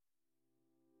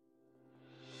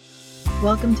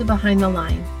Welcome to Behind the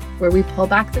Line, where we pull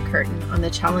back the curtain on the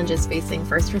challenges facing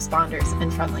first responders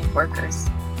and frontline workers.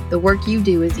 The work you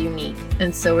do is unique,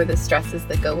 and so are the stresses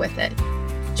that go with it.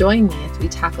 Join me as we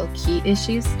tackle key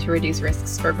issues to reduce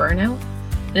risks for burnout,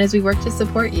 and as we work to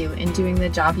support you in doing the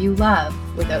job you love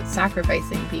without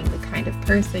sacrificing being the kind of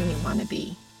person you want to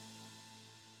be.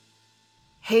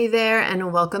 Hey there,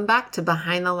 and welcome back to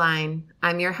Behind the Line.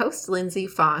 I'm your host, Lindsay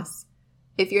Foss.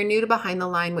 If you're new to Behind the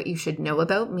Line, what you should know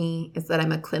about me is that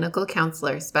I'm a clinical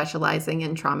counselor specializing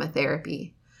in trauma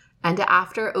therapy. And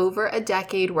after over a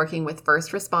decade working with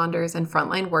first responders and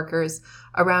frontline workers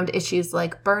around issues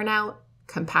like burnout,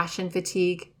 compassion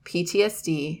fatigue,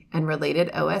 PTSD, and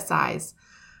related OSIs,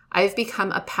 I've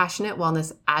become a passionate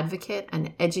wellness advocate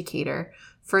and educator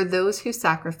for those who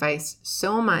sacrifice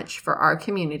so much for our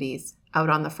communities out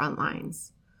on the front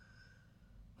lines.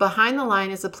 Behind the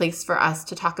Line is a place for us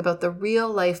to talk about the real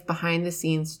life behind the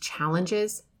scenes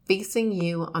challenges facing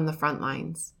you on the front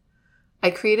lines. I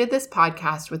created this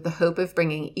podcast with the hope of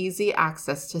bringing easy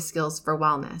access to skills for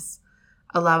wellness,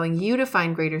 allowing you to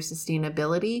find greater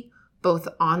sustainability both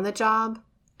on the job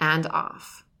and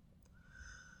off.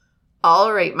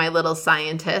 All right, my little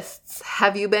scientists,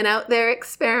 have you been out there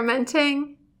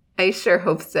experimenting? I sure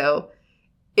hope so.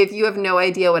 If you have no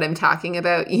idea what I'm talking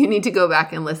about, you need to go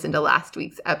back and listen to last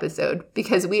week's episode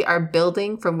because we are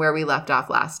building from where we left off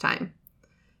last time.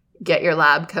 Get your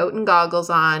lab coat and goggles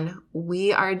on.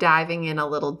 We are diving in a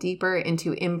little deeper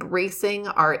into embracing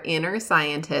our inner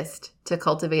scientist to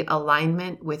cultivate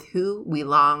alignment with who we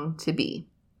long to be.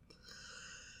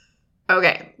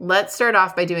 Okay, let's start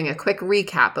off by doing a quick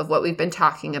recap of what we've been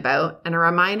talking about and a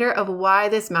reminder of why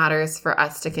this matters for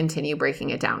us to continue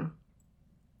breaking it down.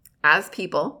 As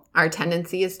people, our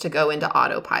tendency is to go into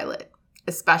autopilot,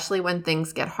 especially when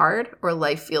things get hard or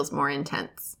life feels more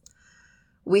intense.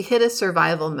 We hit a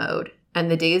survival mode,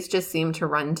 and the days just seem to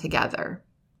run together.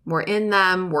 We're in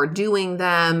them, we're doing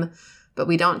them, but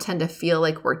we don't tend to feel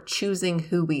like we're choosing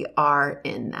who we are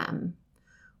in them.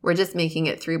 We're just making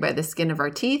it through by the skin of our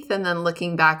teeth and then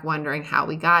looking back wondering how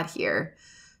we got here,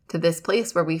 to this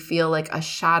place where we feel like a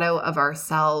shadow of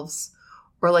ourselves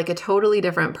or like a totally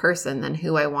different person than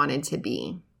who I wanted to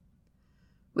be.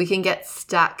 We can get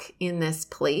stuck in this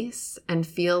place and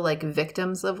feel like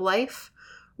victims of life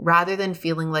rather than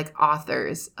feeling like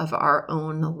authors of our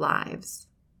own lives.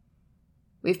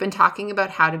 We've been talking about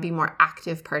how to be more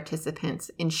active participants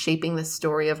in shaping the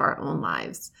story of our own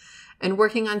lives and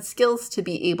working on skills to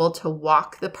be able to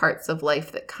walk the parts of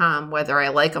life that come, whether I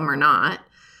like them or not,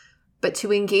 but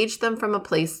to engage them from a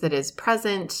place that is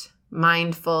present,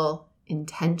 mindful,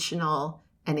 intentional,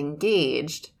 and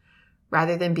engaged,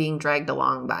 rather than being dragged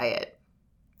along by it.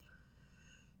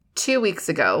 2 weeks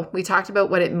ago, we talked about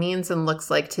what it means and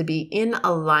looks like to be in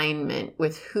alignment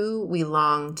with who we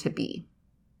long to be,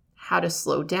 how to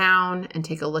slow down and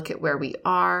take a look at where we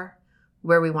are,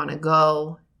 where we want to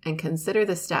go, and consider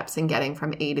the steps in getting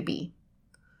from A to B.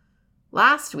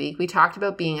 Last week, we talked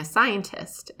about being a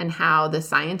scientist and how the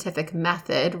scientific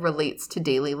method relates to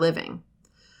daily living.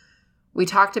 We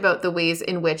talked about the ways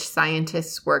in which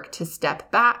scientists work to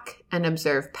step back and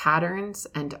observe patterns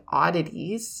and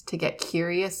oddities to get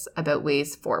curious about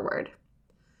ways forward.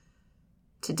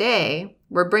 Today,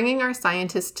 we're bringing our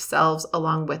scientist selves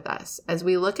along with us as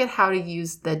we look at how to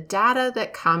use the data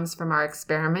that comes from our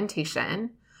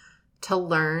experimentation to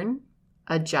learn,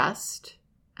 adjust,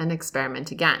 and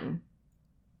experiment again.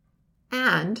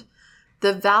 And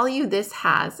the value this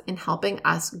has in helping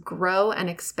us grow and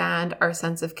expand our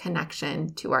sense of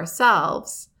connection to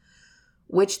ourselves,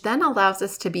 which then allows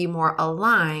us to be more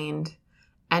aligned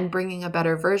and bringing a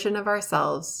better version of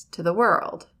ourselves to the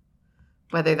world,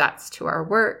 whether that's to our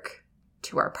work,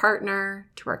 to our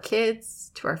partner, to our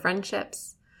kids, to our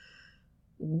friendships.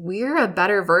 We're a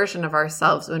better version of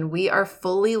ourselves when we are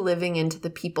fully living into the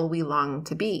people we long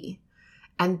to be.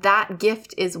 And that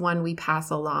gift is one we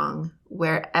pass along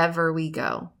wherever we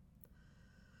go.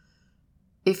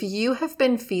 If you have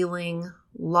been feeling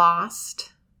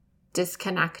lost,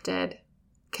 disconnected,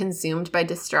 consumed by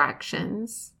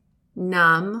distractions,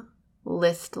 numb,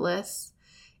 listless,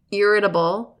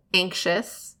 irritable,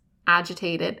 anxious,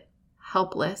 agitated,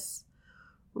 helpless,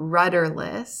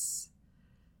 rudderless,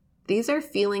 these are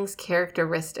feelings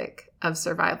characteristic of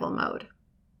survival mode.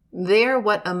 They are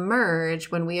what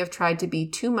emerge when we have tried to be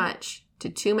too much to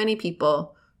too many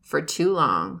people for too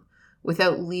long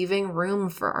without leaving room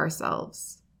for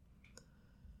ourselves.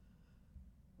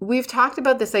 We've talked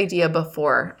about this idea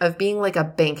before of being like a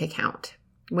bank account.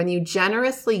 When you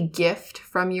generously gift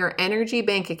from your energy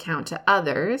bank account to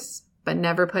others, but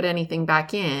never put anything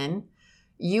back in,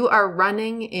 you are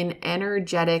running in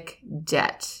energetic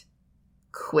debt.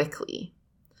 quickly.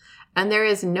 And there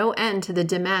is no end to the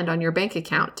demand on your bank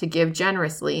account to give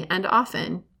generously and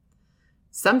often.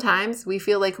 Sometimes we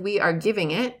feel like we are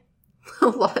giving it.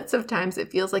 Lots of times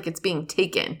it feels like it's being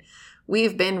taken.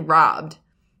 We've been robbed.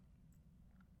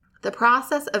 The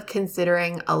process of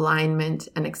considering alignment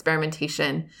and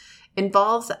experimentation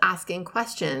involves asking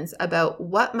questions about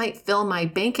what might fill my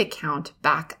bank account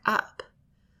back up.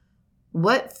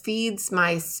 What feeds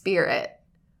my spirit?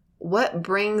 What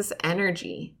brings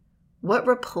energy? What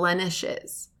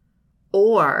replenishes?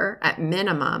 Or, at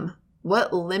minimum,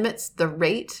 what limits the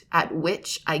rate at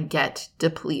which I get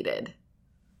depleted?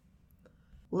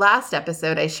 Last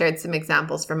episode, I shared some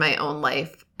examples from my own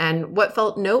life, and what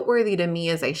felt noteworthy to me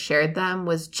as I shared them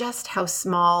was just how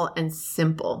small and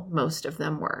simple most of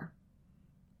them were.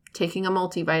 Taking a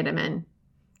multivitamin,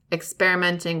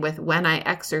 experimenting with when I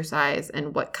exercise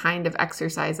and what kind of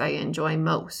exercise I enjoy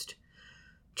most,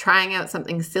 trying out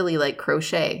something silly like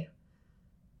crochet.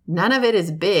 None of it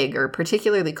is big or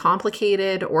particularly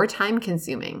complicated or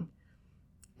time-consuming.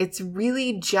 It's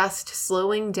really just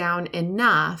slowing down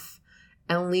enough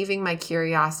and leaving my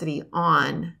curiosity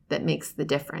on that makes the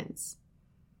difference.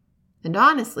 And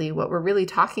honestly, what we're really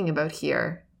talking about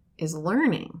here is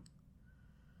learning.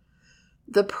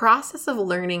 The process of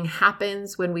learning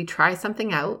happens when we try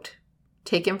something out,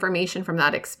 take information from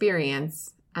that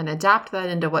experience, and adapt that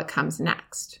into what comes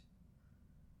next.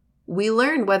 We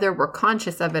learn whether we're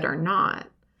conscious of it or not.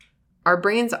 Our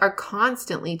brains are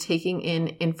constantly taking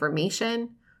in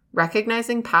information,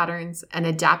 recognizing patterns, and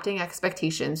adapting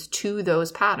expectations to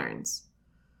those patterns.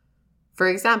 For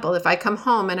example, if I come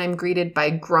home and I'm greeted by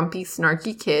grumpy,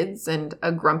 snarky kids and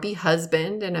a grumpy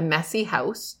husband and a messy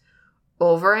house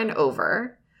over and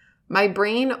over, my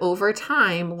brain over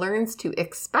time learns to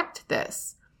expect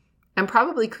this and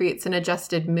probably creates an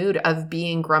adjusted mood of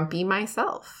being grumpy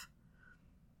myself.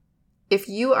 If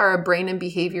you are a brain and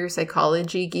behavior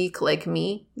psychology geek like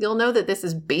me, you'll know that this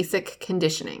is basic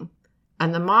conditioning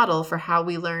and the model for how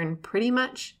we learn pretty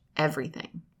much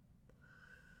everything.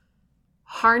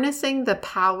 Harnessing the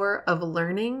power of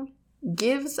learning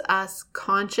gives us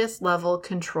conscious level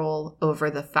control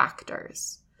over the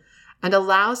factors and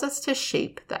allows us to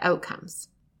shape the outcomes.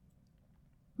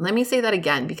 Let me say that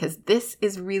again because this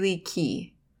is really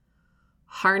key.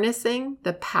 Harnessing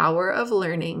the power of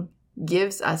learning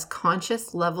gives us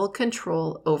conscious level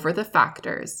control over the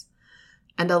factors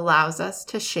and allows us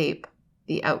to shape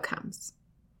the outcomes.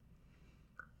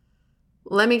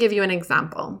 Let me give you an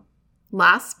example.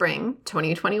 Last spring,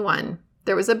 2021,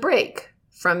 there was a break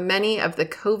from many of the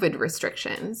COVID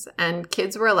restrictions and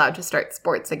kids were allowed to start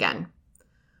sports again.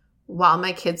 While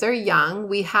my kids are young,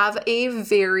 we have a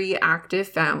very active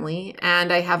family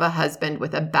and I have a husband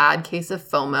with a bad case of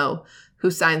FOMO who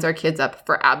signs our kids up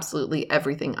for absolutely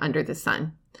everything under the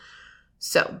sun.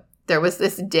 So there was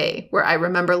this day where I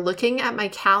remember looking at my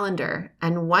calendar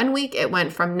and 1 week it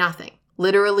went from nothing,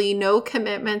 literally no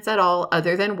commitments at all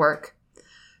other than work,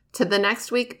 to the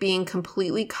next week being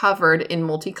completely covered in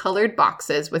multicolored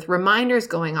boxes with reminders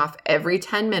going off every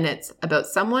 10 minutes about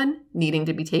someone needing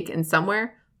to be taken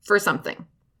somewhere for something.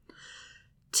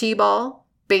 T-ball,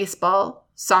 baseball,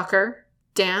 soccer,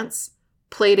 dance,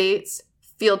 play dates,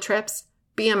 field trips,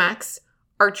 BMX,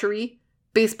 archery,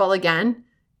 baseball again.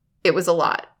 It was a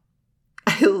lot.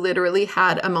 I literally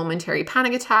had a momentary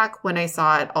panic attack when I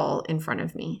saw it all in front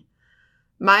of me.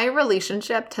 My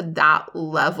relationship to that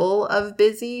level of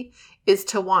busy is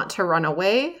to want to run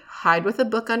away, hide with a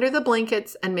book under the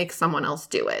blankets, and make someone else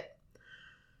do it.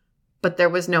 But there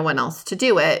was no one else to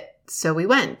do it, so we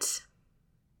went.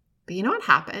 But you know what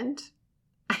happened?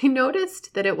 I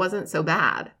noticed that it wasn't so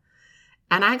bad.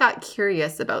 And I got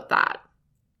curious about that.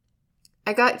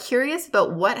 I got curious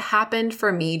about what happened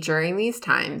for me during these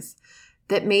times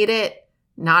that made it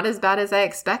not as bad as I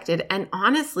expected and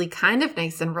honestly kind of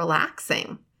nice and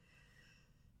relaxing.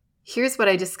 Here's what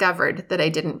I discovered that I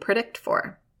didn't predict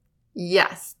for.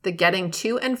 Yes, the getting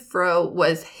to and fro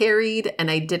was harried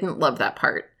and I didn't love that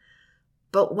part.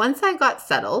 But once I got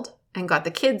settled and got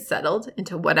the kids settled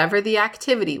into whatever the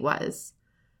activity was,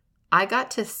 I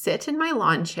got to sit in my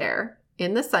lawn chair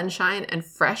in the sunshine and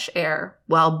fresh air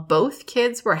while both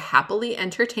kids were happily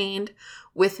entertained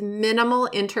with minimal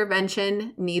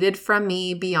intervention needed from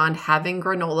me beyond having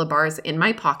granola bars in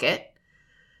my pocket.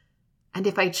 And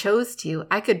if I chose to,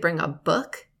 I could bring a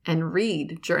book and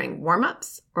read during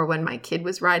warm-ups or when my kid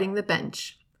was riding the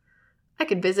bench. I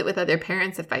could visit with other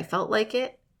parents if I felt like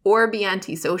it, or be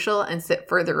antisocial and sit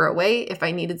further away if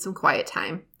I needed some quiet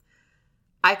time.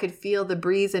 I could feel the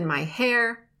breeze in my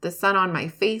hair, the sun on my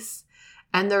face,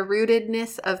 and the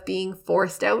rootedness of being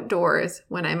forced outdoors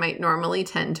when I might normally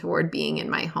tend toward being in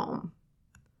my home.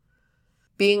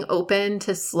 Being open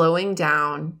to slowing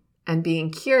down and being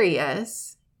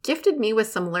curious gifted me with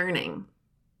some learning.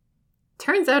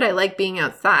 Turns out I like being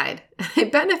outside. I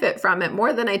benefit from it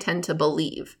more than I tend to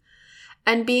believe.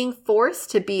 And being forced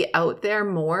to be out there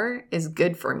more is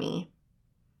good for me.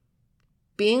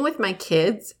 Being with my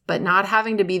kids, but not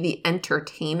having to be the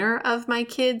entertainer of my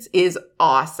kids is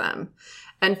awesome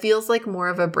and feels like more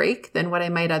of a break than what I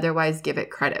might otherwise give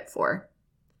it credit for.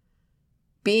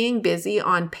 Being busy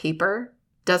on paper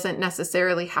doesn't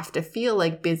necessarily have to feel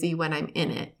like busy when I'm in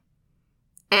it.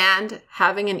 And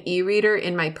having an e-reader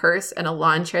in my purse and a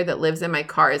lawn chair that lives in my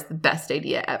car is the best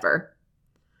idea ever.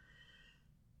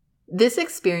 This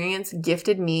experience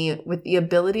gifted me with the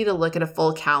ability to look at a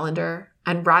full calendar,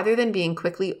 and rather than being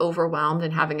quickly overwhelmed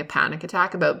and having a panic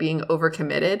attack about being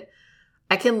overcommitted,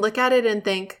 I can look at it and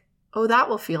think, oh, that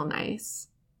will feel nice,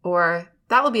 or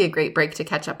that will be a great break to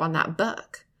catch up on that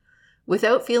book,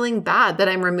 without feeling bad that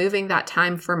I'm removing that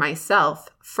time for myself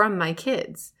from my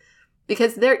kids,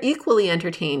 because they're equally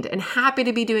entertained and happy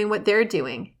to be doing what they're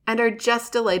doing and are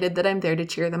just delighted that I'm there to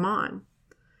cheer them on.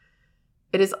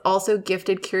 It is also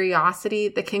gifted curiosity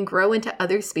that can grow into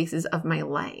other spaces of my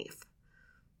life.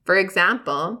 For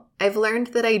example, I've learned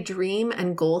that I dream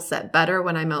and goal set better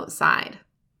when I'm outside.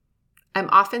 I'm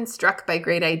often struck by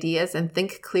great ideas and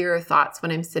think clearer thoughts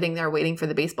when I'm sitting there waiting for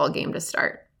the baseball game to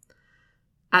start.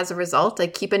 As a result, I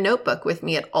keep a notebook with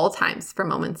me at all times for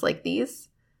moments like these.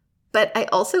 But I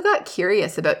also got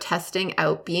curious about testing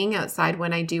out being outside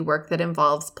when I do work that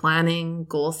involves planning,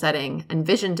 goal setting, and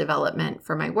vision development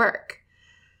for my work.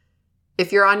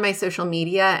 If you're on my social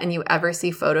media and you ever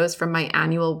see photos from my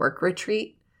annual work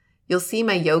retreat, you'll see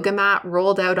my yoga mat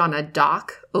rolled out on a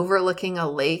dock overlooking a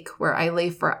lake where I lay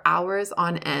for hours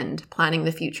on end planning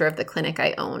the future of the clinic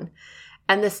I own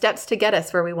and the steps to get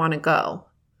us where we want to go.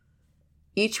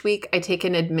 Each week I take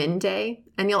an admin day,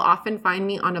 and you'll often find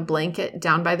me on a blanket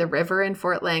down by the river in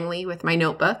Fort Langley with my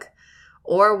notebook,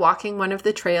 or walking one of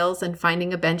the trails and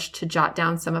finding a bench to jot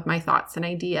down some of my thoughts and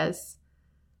ideas.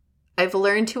 I've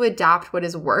learned to adapt what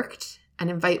has worked and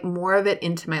invite more of it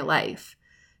into my life,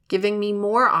 giving me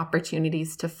more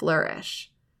opportunities to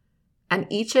flourish. And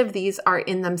each of these are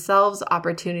in themselves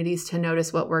opportunities to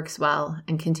notice what works well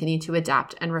and continue to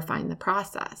adapt and refine the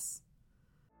process.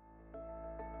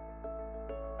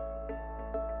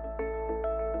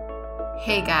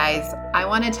 Hey guys, I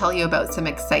want to tell you about some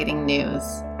exciting news.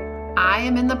 I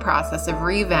am in the process of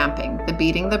revamping the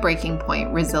Beating the Breaking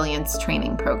Point Resilience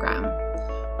Training Program.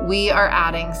 We are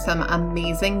adding some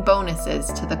amazing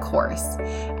bonuses to the course,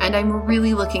 and I'm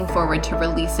really looking forward to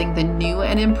releasing the new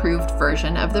and improved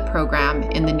version of the program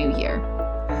in the new year.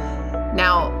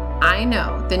 Now, I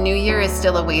know the new year is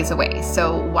still a ways away,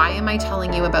 so why am I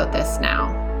telling you about this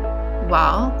now?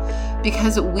 Well,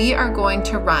 because we are going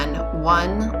to run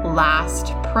one last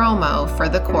promo for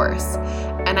the course,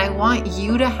 and I want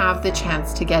you to have the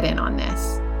chance to get in on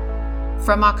this.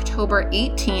 From October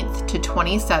 18th to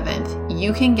 27th,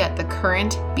 you can get the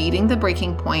current Beating the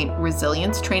Breaking Point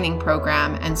Resilience Training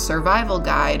Program and Survival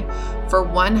Guide for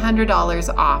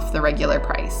 $100 off the regular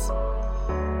price.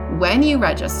 When you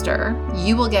register,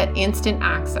 you will get instant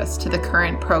access to the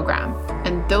current program,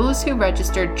 and those who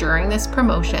register during this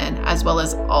promotion, as well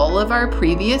as all of our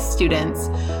previous students,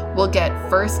 will get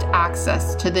first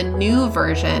access to the new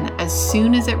version as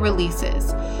soon as it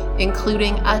releases,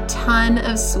 including a ton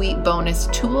of sweet bonus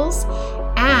tools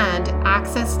and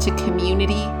access to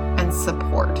community and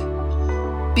support.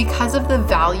 Because of the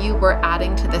value we're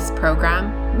adding to this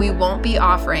program, we won't be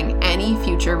offering any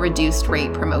future reduced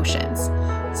rate promotions.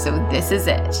 So this is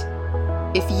it.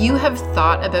 If you have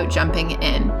thought about jumping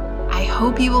in, I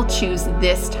hope you will choose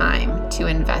this time to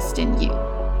invest in you.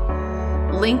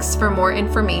 Links for more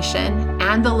information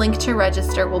and the link to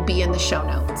register will be in the show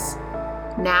notes.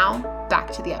 Now,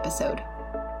 back to the episode.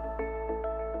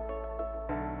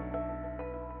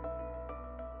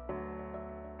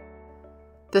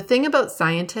 The thing about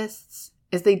scientists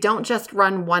is they don't just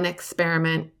run one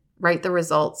experiment, write the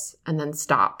results, and then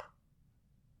stop.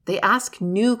 They ask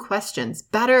new questions,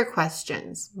 better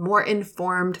questions, more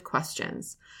informed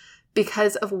questions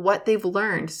because of what they've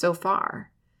learned so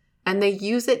far, and they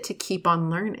use it to keep on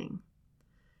learning.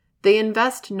 They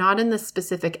invest not in the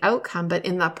specific outcome, but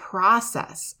in the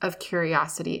process of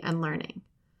curiosity and learning.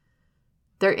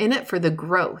 They're in it for the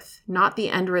growth, not the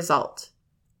end result.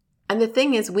 And the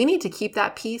thing is, we need to keep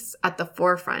that piece at the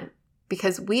forefront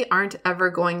because we aren't ever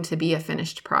going to be a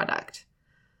finished product.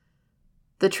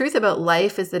 The truth about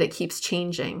life is that it keeps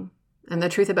changing, and the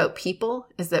truth about people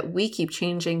is that we keep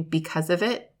changing because of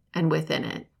it and within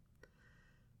it.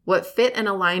 What fit and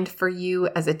aligned for you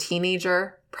as a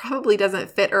teenager probably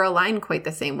doesn't fit or align quite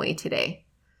the same way today.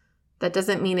 That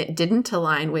doesn't mean it didn't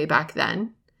align way back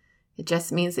then. It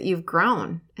just means that you've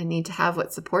grown and need to have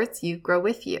what supports you grow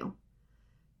with you.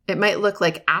 It might look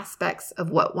like aspects of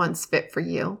what once fit for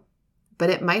you, but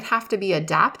it might have to be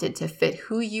adapted to fit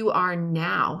who you are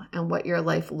now and what your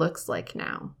life looks like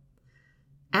now.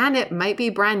 And it might be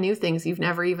brand new things you've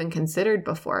never even considered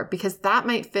before, because that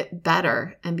might fit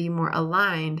better and be more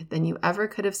aligned than you ever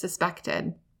could have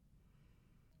suspected.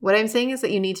 What I'm saying is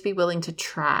that you need to be willing to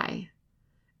try.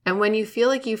 And when you feel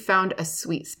like you've found a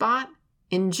sweet spot,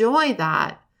 enjoy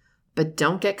that, but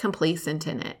don't get complacent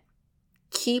in it.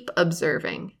 Keep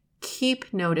observing,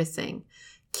 keep noticing,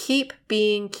 keep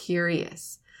being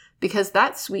curious, because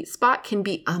that sweet spot can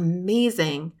be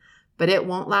amazing, but it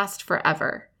won't last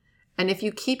forever. And if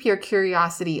you keep your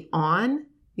curiosity on,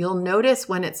 you'll notice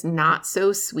when it's not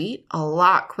so sweet a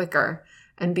lot quicker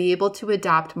and be able to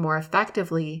adapt more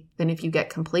effectively than if you get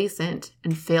complacent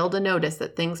and fail to notice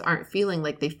that things aren't feeling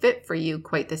like they fit for you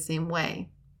quite the same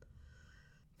way.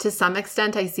 To some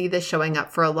extent, I see this showing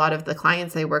up for a lot of the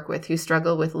clients I work with who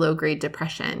struggle with low-grade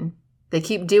depression. They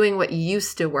keep doing what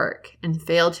used to work and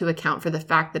fail to account for the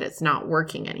fact that it's not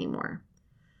working anymore.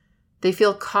 They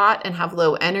feel caught and have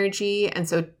low energy, and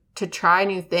so to try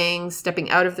new things, stepping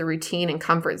out of the routine and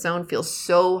comfort zone feels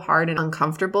so hard and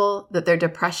uncomfortable that their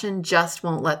depression just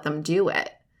won't let them do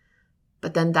it.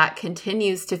 But then that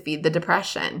continues to feed the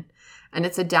depression, and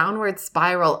it's a downward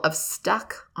spiral of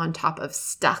stuck on top of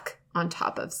stuck on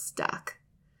top of stuck.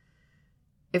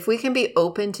 If we can be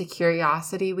open to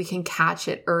curiosity, we can catch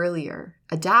it earlier,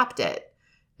 adapt it,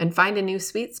 and find a new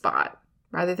sweet spot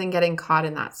rather than getting caught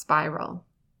in that spiral.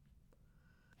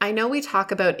 I know we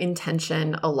talk about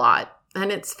intention a lot,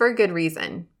 and it's for good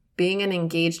reason. Being an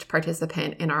engaged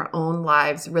participant in our own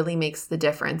lives really makes the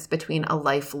difference between a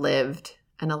life lived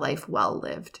and a life well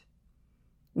lived.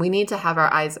 We need to have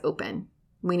our eyes open.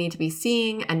 We need to be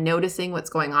seeing and noticing what's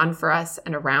going on for us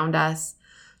and around us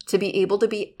to be able to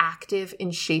be active in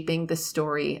shaping the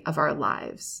story of our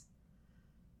lives.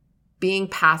 Being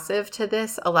passive to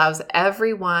this allows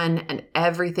everyone and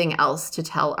everything else to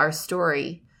tell our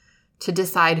story, to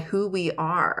decide who we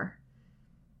are.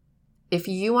 If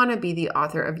you want to be the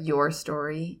author of your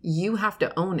story, you have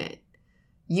to own it.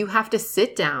 You have to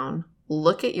sit down,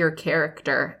 look at your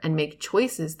character, and make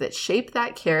choices that shape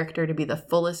that character to be the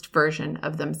fullest version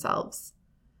of themselves.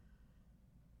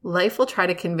 Life will try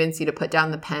to convince you to put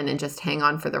down the pen and just hang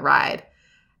on for the ride.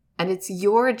 And it's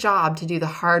your job to do the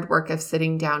hard work of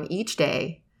sitting down each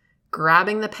day,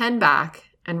 grabbing the pen back,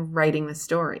 and writing the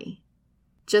story.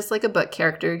 Just like a book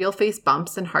character, you'll face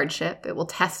bumps and hardship. It will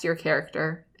test your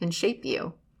character and shape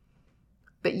you.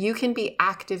 But you can be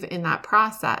active in that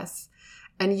process,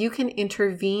 and you can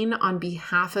intervene on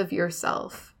behalf of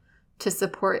yourself to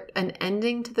support an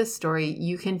ending to the story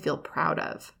you can feel proud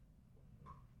of.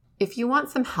 If you want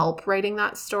some help writing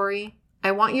that story,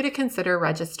 I want you to consider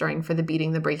registering for the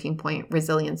Beating the Breaking Point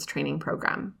Resilience Training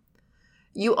Program.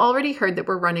 You already heard that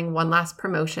we're running one last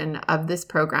promotion of this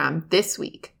program this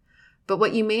week. But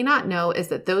what you may not know is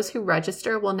that those who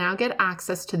register will now get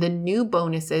access to the new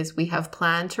bonuses we have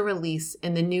planned to release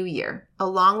in the new year,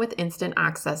 along with instant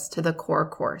access to the core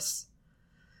course.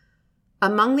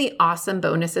 Among the awesome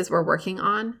bonuses we're working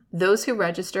on, those who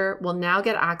register will now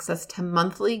get access to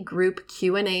monthly group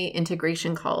Q&A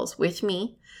integration calls with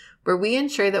me, where we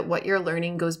ensure that what you're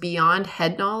learning goes beyond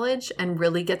head knowledge and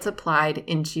really gets applied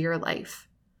into your life.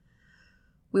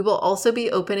 We will also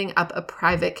be opening up a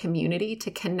private community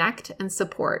to connect and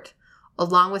support,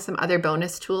 along with some other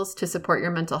bonus tools to support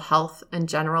your mental health and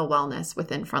general wellness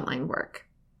within frontline work.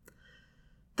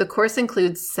 The course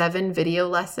includes 7 video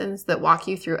lessons that walk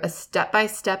you through a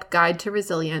step-by-step guide to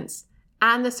resilience,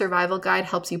 and the survival guide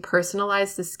helps you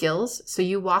personalize the skills so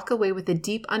you walk away with a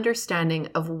deep understanding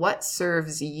of what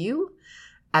serves you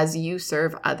as you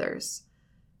serve others,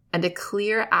 and a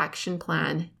clear action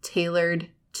plan tailored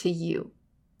to you.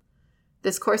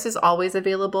 This course is always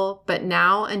available, but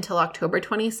now until October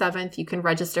 27th, you can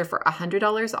register for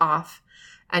 $100 off,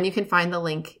 and you can find the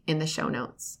link in the show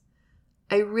notes.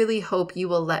 I really hope you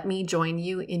will let me join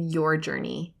you in your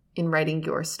journey in writing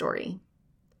your story.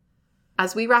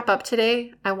 As we wrap up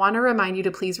today, I want to remind you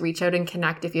to please reach out and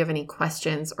connect if you have any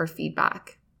questions or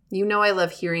feedback. You know I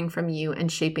love hearing from you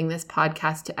and shaping this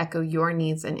podcast to echo your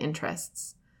needs and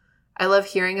interests. I love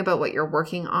hearing about what you're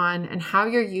working on and how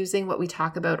you're using what we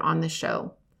talk about on the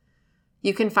show.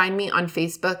 You can find me on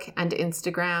Facebook and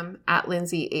Instagram at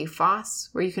Lindsay A. Foss,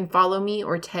 where you can follow me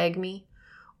or tag me,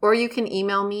 or you can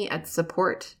email me at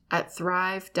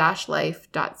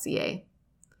support@thrive-life.ca.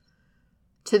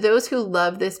 To those who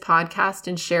love this podcast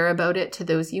and share about it to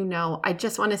those you know, I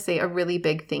just want to say a really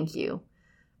big thank you.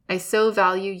 I so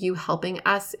value you helping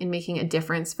us in making a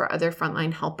difference for other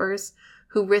frontline helpers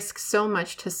who risk so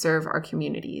much to serve our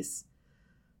communities.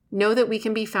 Know that we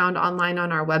can be found online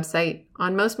on our website,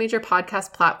 on most major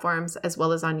podcast platforms, as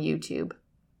well as on YouTube.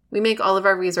 We make all of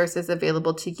our resources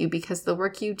available to you because the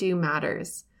work you do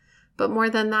matters. But more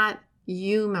than that,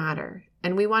 you matter.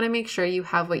 And we want to make sure you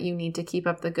have what you need to keep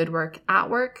up the good work at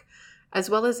work, as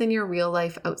well as in your real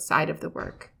life outside of the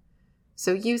work.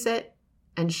 So use it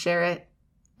and share it.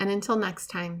 And until next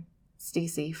time, stay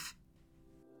safe.